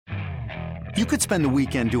You could spend the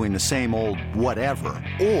weekend doing the same old whatever,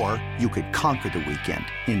 or you could conquer the weekend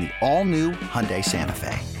in the all-new Hyundai Santa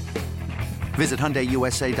Fe. Visit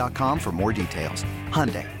HyundaiUSA.com for more details.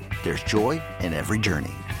 Hyundai, there's joy in every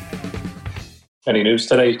journey. Any news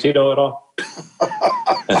today, Tito, at all?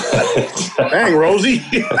 Dang, Rosie,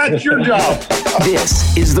 that's your job.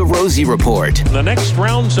 This is the Rosie Report. The next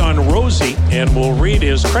round's on Rosie, and we'll read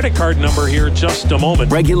his credit card number here in just a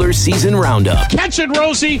moment. Regular season roundup. Catch it,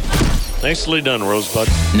 Rosie! Nicely done, Rosebud.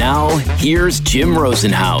 Now, here's Jim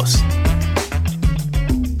Rosenhaus.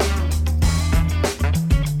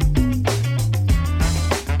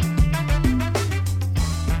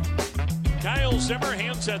 Kyle Zimmer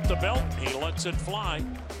hands at the belt. He lets it fly.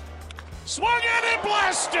 Swung at and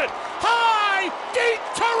blasted. High, deep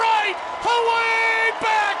to right. Away,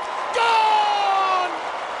 back, gone.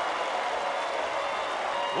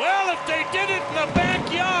 Well, if they did it in the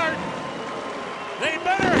backyard, they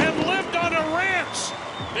better have lived on a ranch,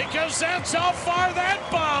 because that's how far that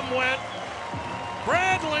bomb went.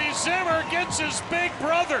 Bradley Zimmer gets his big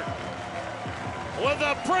brother with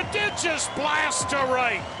a prodigious blast to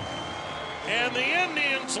right. And the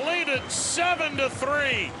Indians lead it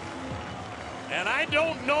 7-3. And I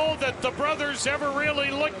don't know that the brothers ever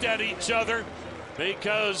really looked at each other,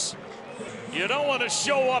 because you don't want to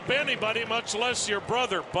show up anybody, much less your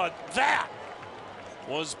brother. But that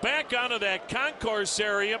was back onto that concourse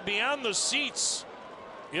area beyond the seats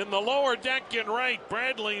in the lower deck in right.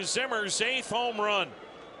 Bradley Zimmer's 8th home run.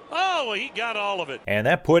 Oh, he got all of it. And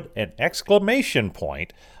that put an exclamation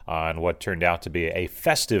point on what turned out to be a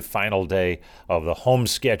festive final day of the home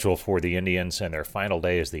schedule for the Indians, and their final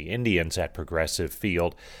day is the Indians at Progressive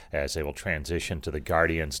Field as they will transition to the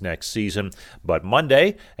Guardians next season. But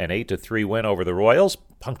Monday, an 8-3 win over the Royals,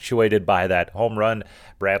 punctuated by that home run,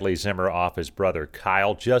 Bradley Zimmer off his brother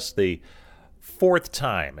Kyle. Just the fourth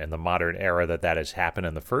time in the modern era that has happened,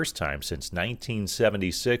 and the first time since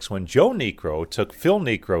 1976 when Joe Niekro took Phil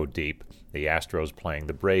Niekro deep. The Astros playing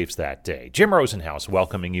the Braves that day. Jim Rosenhaus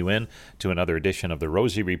welcoming you in to another edition of the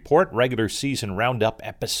Rosie Report, regular season roundup,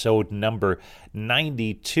 episode number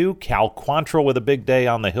 92. Cal Quantrill with a big day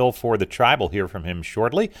on the hill for the Tribe. We'll hear from him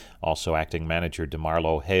shortly. Also acting manager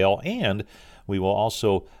DeMarlo Hale, and we will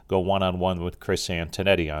also go one-on-one with Chris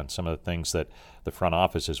Antonetti on some of the things that the front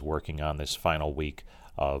office is working on this final week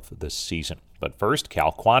of the season. But first,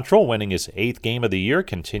 Cal Quantrill winning his 8th game of the year,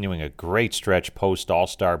 continuing a great stretch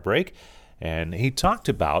post-All-Star break. And he talked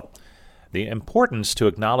about the importance to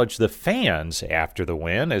acknowledge the fans after the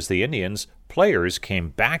win as the Indians players came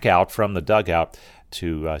back out from the dugout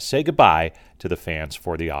to say goodbye to the fans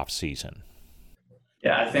for the offseason.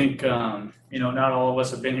 Yeah, I think, not all of us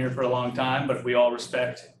have been here for a long time, but we all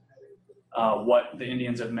respect what the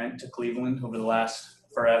Indians have meant to Cleveland over the last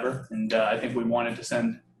forever. And I think we wanted to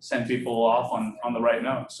send people off on the right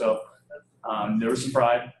note. So there was some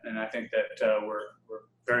pride, and I think that we're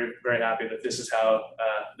very, very happy that this is how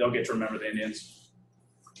they'll get to remember the Indians.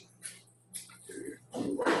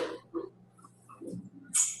 What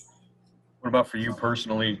about for you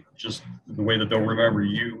personally, just the way that they'll remember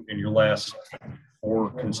you in your last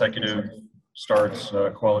 4 consecutive starts,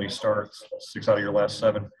 quality starts, 6 out of your last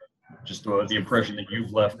 7, just the impression that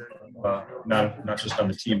you've left, not just on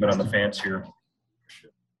the team, but on the fans here?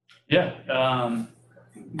 Yeah,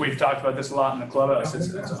 we've talked about this a lot in the clubhouse.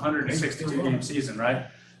 It's a 162-game season, right?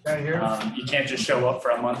 You can't just show up for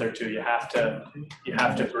a month or two. You have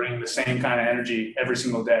to bring the same kind of energy every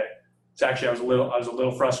single day. It's actually I was a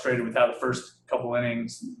little frustrated with how the first couple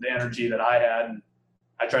innings, the energy that I had, and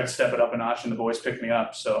I tried to step it up a notch, and the boys picked me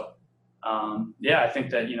up. So I think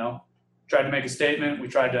that tried to make a statement. We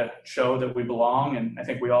tried to show that we belong, and I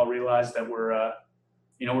think we all realized that we're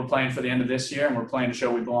playing for the end of this year, and we're playing to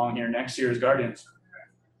show we belong here next year as Guardians.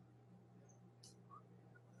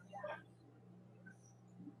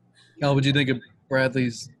 Cal, what do you think of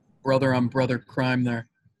Bradley's brother-on-brother crime there?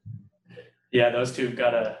 Yeah, those two have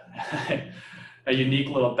got a unique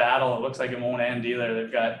little battle. It looks like it won't end either.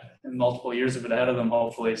 They've got multiple years of it ahead of them,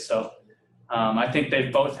 hopefully. So I think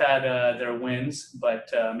they've both had their wins,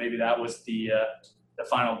 but maybe that was the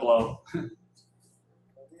final blow.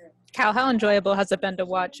 Cal, how enjoyable has it been to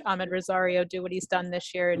watch Ahmed Rosario do what he's done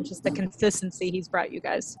this year and just the consistency he's brought you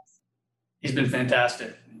guys? He's been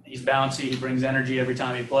fantastic. He's bouncy. He brings energy every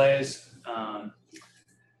time he plays.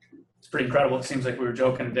 It's pretty incredible. It seems like we were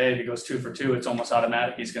joking today. If he goes 2 for 2, it's almost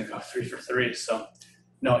automatic he's going to go 3 for 3. So,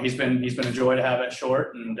 no, he's been a joy to have at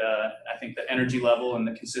short, and I think the energy level and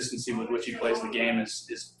the consistency with which he plays the game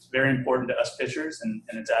is very important to us pitchers, and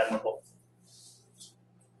it's admirable.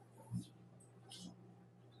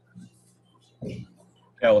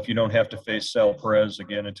 Al, if you don't have to face Sal Perez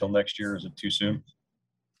again until next year, is it too soon?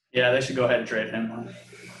 Yeah, they should go ahead and trade him.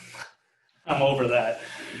 I'm over that.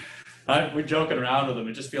 We're joking around with him.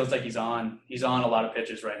 It just feels like he's on a lot of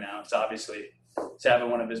pitches right now. It's obviously he's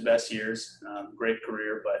having one of his best years. Great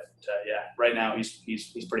career, but yeah, right now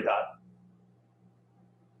he's pretty hot.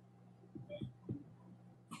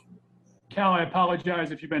 Cal, I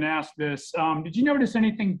apologize if you've been asked this. Did you notice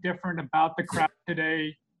anything different about the crowd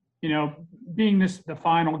today? You know, being the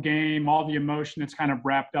final game, all the emotion that's kind of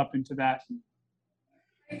wrapped up into that.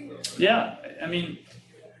 Yeah, I mean,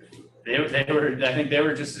 they were. I think they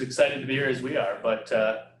were just as excited to be here as we are. But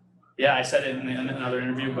yeah, I said it in another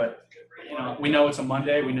interview. But you know, we know it's a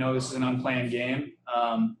Monday. We know this is an unplanned game.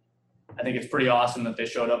 I think it's pretty awesome that they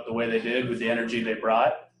showed up the way they did with the energy they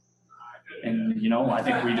brought. And, you know, I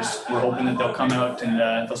think we're hoping that they'll come out and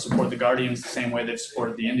they'll support the Guardians the same way they've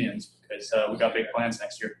supported the Indians, because we got big plans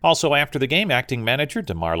next year. Also after the game, acting manager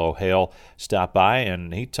DeMarlo Hale stopped by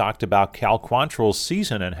and he talked about Cal Quantrill's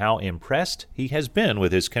season and how impressed he has been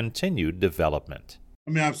with his continued development.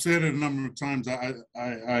 I mean, I've said it a number of times.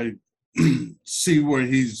 I see where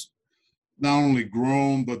he's not only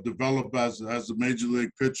grown but developed as a major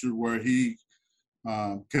league pitcher, where he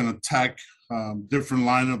can attack different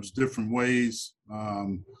lineups, different ways,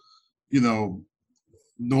 you know,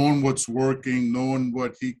 knowing what's working, knowing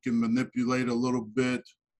what he can manipulate a little bit.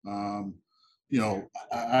 You know,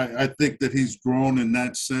 I think that he's grown in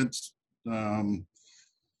that sense. Out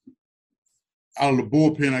of the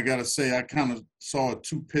bullpen, I got to say, I kind of saw a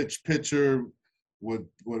 2-pitch pitcher with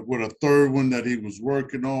a third one that he was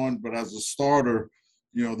working on. But as a starter,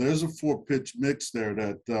 you know, there's a 4-pitch mix there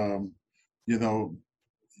that, you know,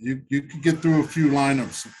 you can get through a few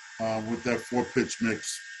lineups with that 4-pitch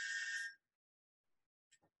mix.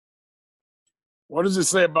 What does it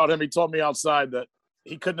say about him? He told me outside that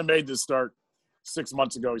he couldn't have made this start 6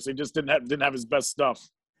 months ago. He said he just didn't have his best stuff,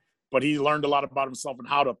 but he learned a lot about himself and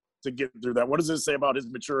how to get through that. What does it say about his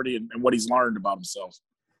maturity and what he's learned about himself?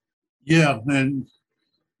 Yeah, and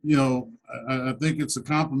you know, I think it's a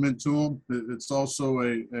compliment to him. It's also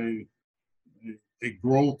a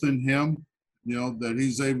growth in him. You know, that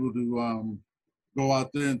he's able to go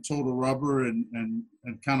out there and toe the rubber and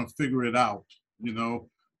kind of figure it out. You know,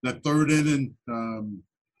 that third inning,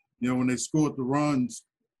 you know, when they scored the runs,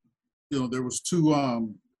 you know, there was two out,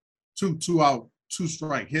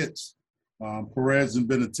 2-strike hits, Perez and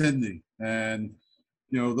Benintendi. And,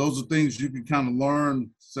 you know, those are things you can kind of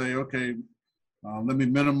learn, say, okay, let me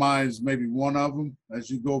minimize maybe one of them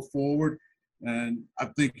as you go forward. And I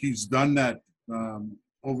think he's done that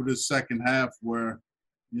over this second half where,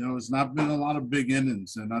 you know, it's not been a lot of big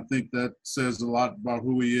innings. And I think that says a lot about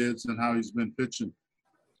who he is and how he's been pitching.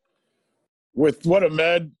 With what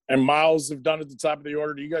Ahmed and Miles have done at the top of the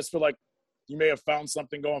order, do you guys feel like you may have found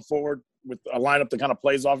something going forward with a lineup that kind of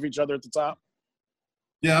plays off each other at the top?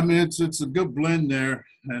 Yeah, I mean, it's a good blend there.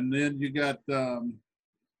 And then you got,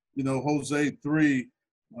 you know, Jose 3,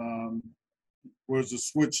 was a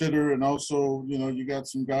switch hitter. And also, you know, you got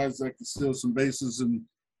some guys that can steal some bases in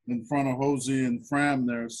front of Jose and Fram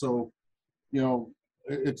there. So, you know,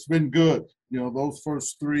 it's been good. You know, those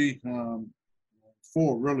first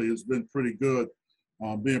 4 really has been pretty good,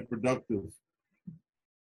 being productive.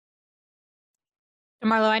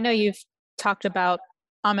 Marlo, I know you've talked about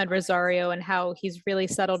Ahmed Rosario and how he's really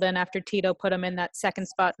settled in after Tito put him in that second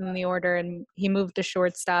spot in the order and he moved to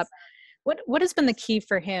shortstop. What has been the key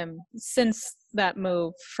for him since that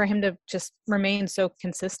move for him to just remain so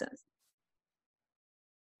consistent?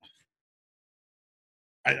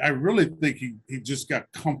 I really think he just got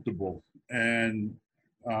comfortable. And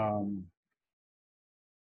when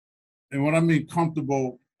I mean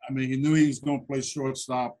comfortable, I mean, he knew he was going to play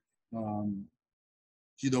shortstop.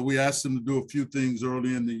 You know, we asked him to do a few things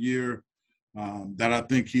early in the year that I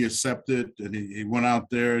think he accepted, and he went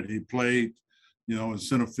out there and he played, you know, in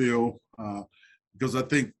center field, because I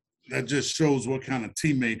think that just shows what kind of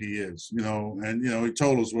teammate he is, you know. And, you know, he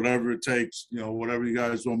told us whatever it takes, you know, whatever you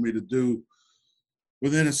guys want me to do.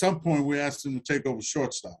 But then at some point we asked him to take over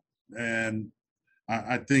shortstop, and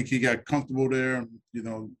I think he got comfortable there. You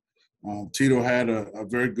know, Tito had a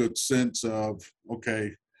very good sense of,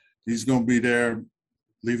 okay, he's going to be there,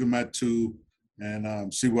 leave him at 2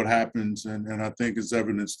 and see what happens. And I think it's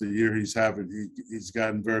evidence the year he's having, he's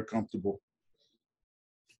gotten very comfortable.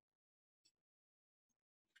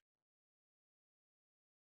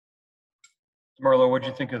 Marlo, what did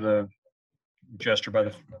you think of the gesture by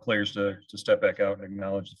the players to step back out and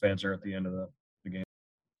acknowledge the fans there at the end of the game?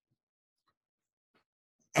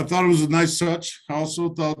 I thought it was a nice touch. I also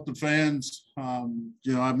thought the fans,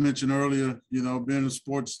 you know, I mentioned earlier, you know, being a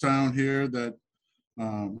sports town here, that,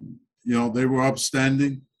 They were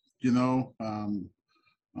upstanding, in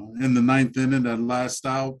the ninth inning, that last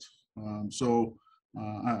out.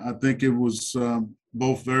 I think it was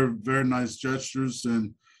both very, very nice gestures.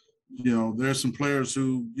 And, there's some players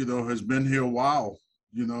who, has been here a while,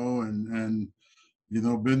 and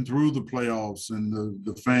been through the playoffs and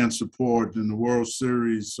the fan support and the World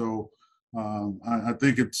Series. So I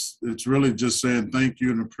think it's really just saying thank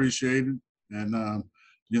you and appreciate it. And,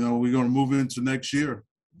 we're going to move into next year,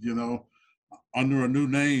 under a new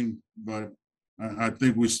name, but I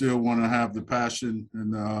think we still want to have the passion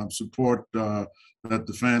and support that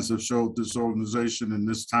the fans have showed this organization in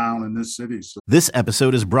this town and this city. So. This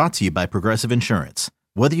episode is brought to you by Progressive Insurance.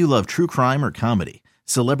 Whether you love true crime or comedy,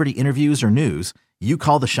 celebrity interviews or news, you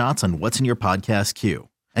call the shots on what's in your podcast queue.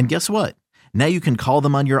 And guess what? Now you can call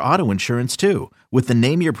them on your auto insurance too with the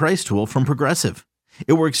Name Your Price tool from Progressive.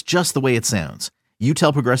 It works just the way it sounds. You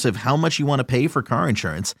tell Progressive how much you want to pay for car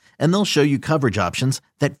insurance, and they'll show you coverage options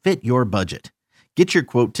that fit your budget. Get your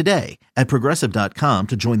quote today at Progressive.com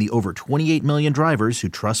to join the over 28 million drivers who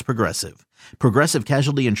trust Progressive. Progressive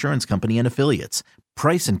Casualty Insurance Company and Affiliates.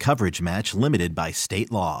 Price and coverage match limited by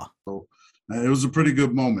state law. It was a pretty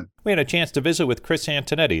good moment. We had a chance to visit with Chris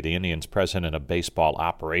Antonetti, the Indians president of baseball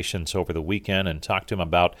operations, over the weekend and talk to him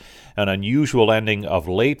about an unusual ending of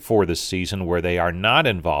late for the season where they are not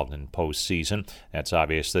involved in postseason. That's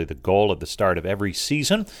obviously the goal at the start of every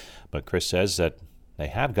season, but Chris says that they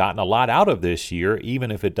have gotten a lot out of this year,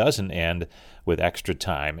 even if it doesn't end with extra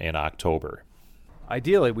time in October.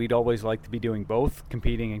 Ideally, we'd always like to be doing both,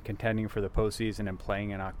 competing and contending for the postseason and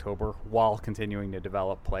playing in October while continuing to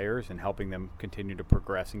develop players and helping them continue to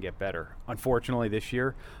progress and get better. Unfortunately, this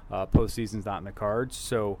year, postseason's not in the cards,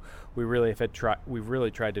 so we've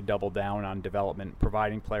really tried to double down on development,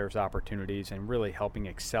 providing players opportunities, and really helping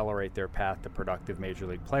accelerate their path to productive Major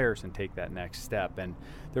League players and take that next step. And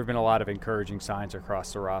there have been a lot of encouraging signs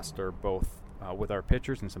across the roster, both with our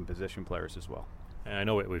pitchers and some position players as well. And I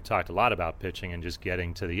know we've talked a lot about pitching and just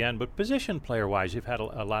getting to the end, but position player-wise, you've had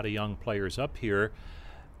a lot of young players up here,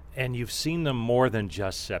 and you've seen them more than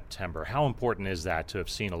just September. How important is that to have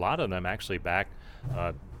seen a lot of them actually back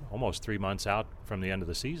almost 3 months out from the end of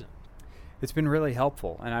the season? It's been really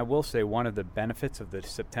helpful, and I will say one of the benefits of the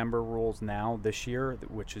September rules now this year,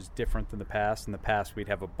 which is different than the past. In the past, we'd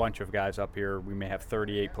have a bunch of guys up here. We may have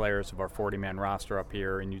 38 players of our 40-man roster up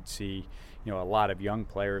here, and you'd see a lot of young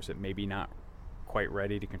players that maybe not quite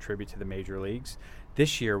ready to contribute to the major leagues.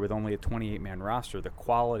 This year, with only a 28-man roster, the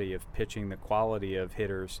quality of pitching, the quality of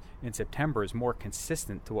hitters in September is more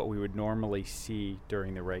consistent to what we would normally see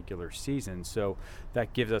during the regular season. So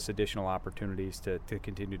that gives us additional opportunities to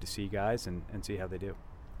continue to see guys and see how they do.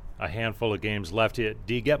 A handful of games left. Do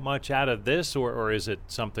you get much out of this, or is it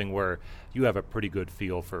something where you have a pretty good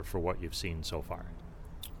feel for what you've seen so far?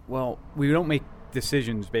 Well, we don't make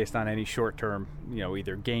decisions based on any short-term,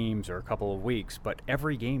 either games or a couple of weeks, but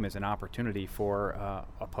every game is an opportunity for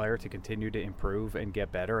a player to continue to improve and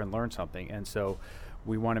get better and learn something. And so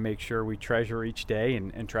we want to make sure we treasure each day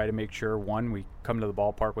and try to make sure, one, we come to the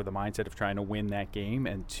ballpark with a mindset of trying to win that game,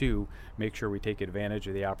 and two, make sure we take advantage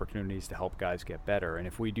of the opportunities to help guys get better. And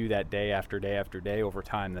if we do that day after day after day over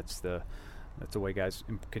time, that's the way guys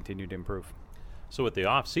continue to improve. So with the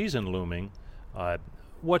off-season looming,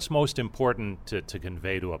 what's most important to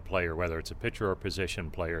convey to a player, whether it's a pitcher or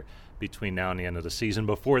position player, between now and the end of the season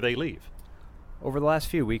before they leave? Over the last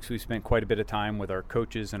few weeks, we've spent quite a bit of time with our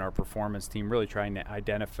coaches and our performance team really trying to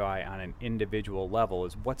identify on an individual level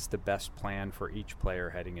is what's the best plan for each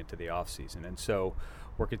player heading into the offseason. And so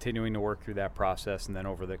we're continuing to work through that process, and then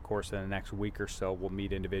over the course of the next week or so, we'll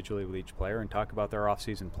meet individually with each player and talk about their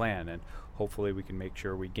offseason plan. And hopefully we can make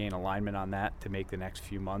sure we gain alignment on that to make the next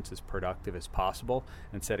few months as productive as possible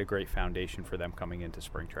and set a great foundation for them coming into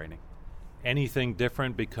spring training. Anything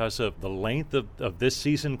different because of the length of this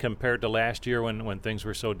season compared to last year when things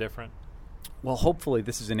were so different? Well, hopefully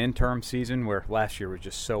this is an interim season where last year was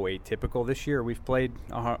just so atypical. This year we've played,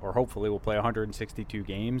 or hopefully we'll play 162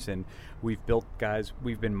 games, and we've built guys.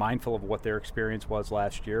 We've been mindful of what their experience was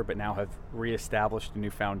last year, but now have reestablished a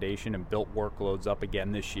new foundation and built workloads up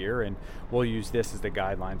again this year, and we'll use this as the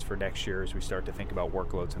guidelines for next year as we start to think about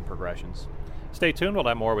workloads and progressions. Stay tuned. We'll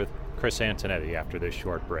have more with Chris Antonetti after this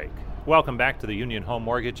short break. Welcome back to the Union Home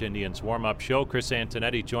Mortgage Indians warm-up show. Chris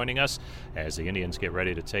Antonetti joining us as the Indians get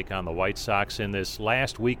ready to take on the White Sox in this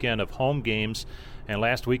last weekend of home games and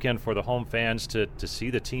last weekend for the home fans to see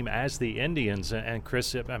the team as the Indians. And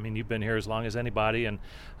Chris, I mean, you've been here as long as anybody, and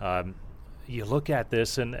you look at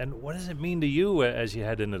this, and what does it mean to you as you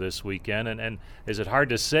head into this weekend? And is it hard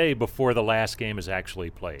to say before the last game is actually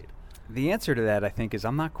played? The answer to that, I think, is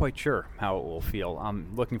I'm not quite sure how it will feel.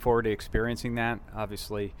 I'm looking forward to experiencing that.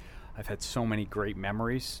 Obviously, I've had so many great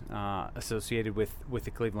memories associated with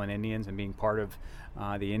the Cleveland Indians and being part of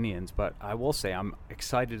the Indians. But I will say I'm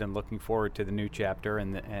excited and looking forward to the new chapter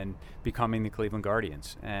and becoming the Cleveland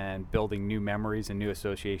Guardians and building new memories and new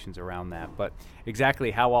associations around that. But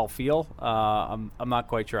exactly how I'll feel, I'm not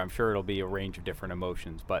quite sure. I'm sure it'll be a range of different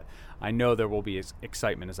emotions. But I know there will be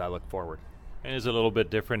excitement as I look forward. It is a little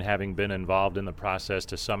bit different having been involved in the process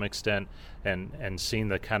to some extent and seen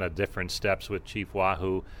the kind of different steps with Chief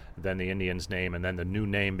Wahoo, then the Indians name, and then the new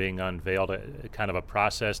name being unveiled, kind of a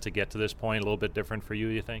process to get to this point, a little bit different for you,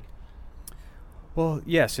 you think? Well,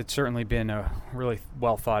 yes, it's certainly been a really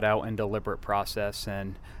well thought out and deliberate process,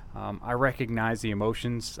 and I recognize the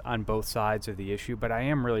emotions on both sides of the issue, but I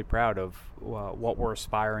am really proud of what we're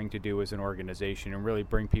aspiring to do as an organization and really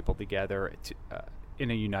bring people together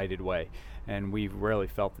in a united way. And we really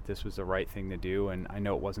felt that this was the right thing to do, and I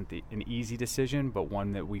know it wasn't an easy decision, but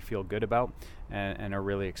one that we feel good about and are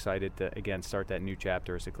really excited to, again, start that new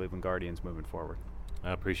chapter as the Cleveland Guardians moving forward.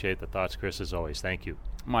 I appreciate the thoughts, Chris, as always. Thank you.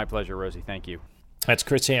 My pleasure, Rosie. Thank you. That's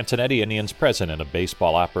Chris Antonetti, Indians president of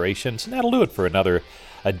baseball operations, and that'll do it for another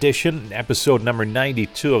edition, episode number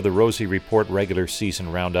 92 of the Rosie Report regular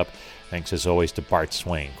season roundup. Thanks, as always, to Bart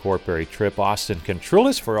Swain, Corporate Trip, Austin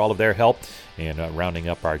Contrulis for all of their help in rounding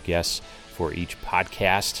up our guests for each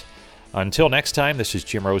podcast. Until next time, this is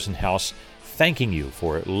Jim Rosenhaus thanking you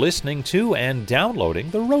for listening to and downloading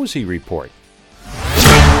the Rosie Report.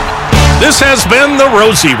 This has been the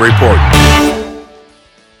Rosie Report.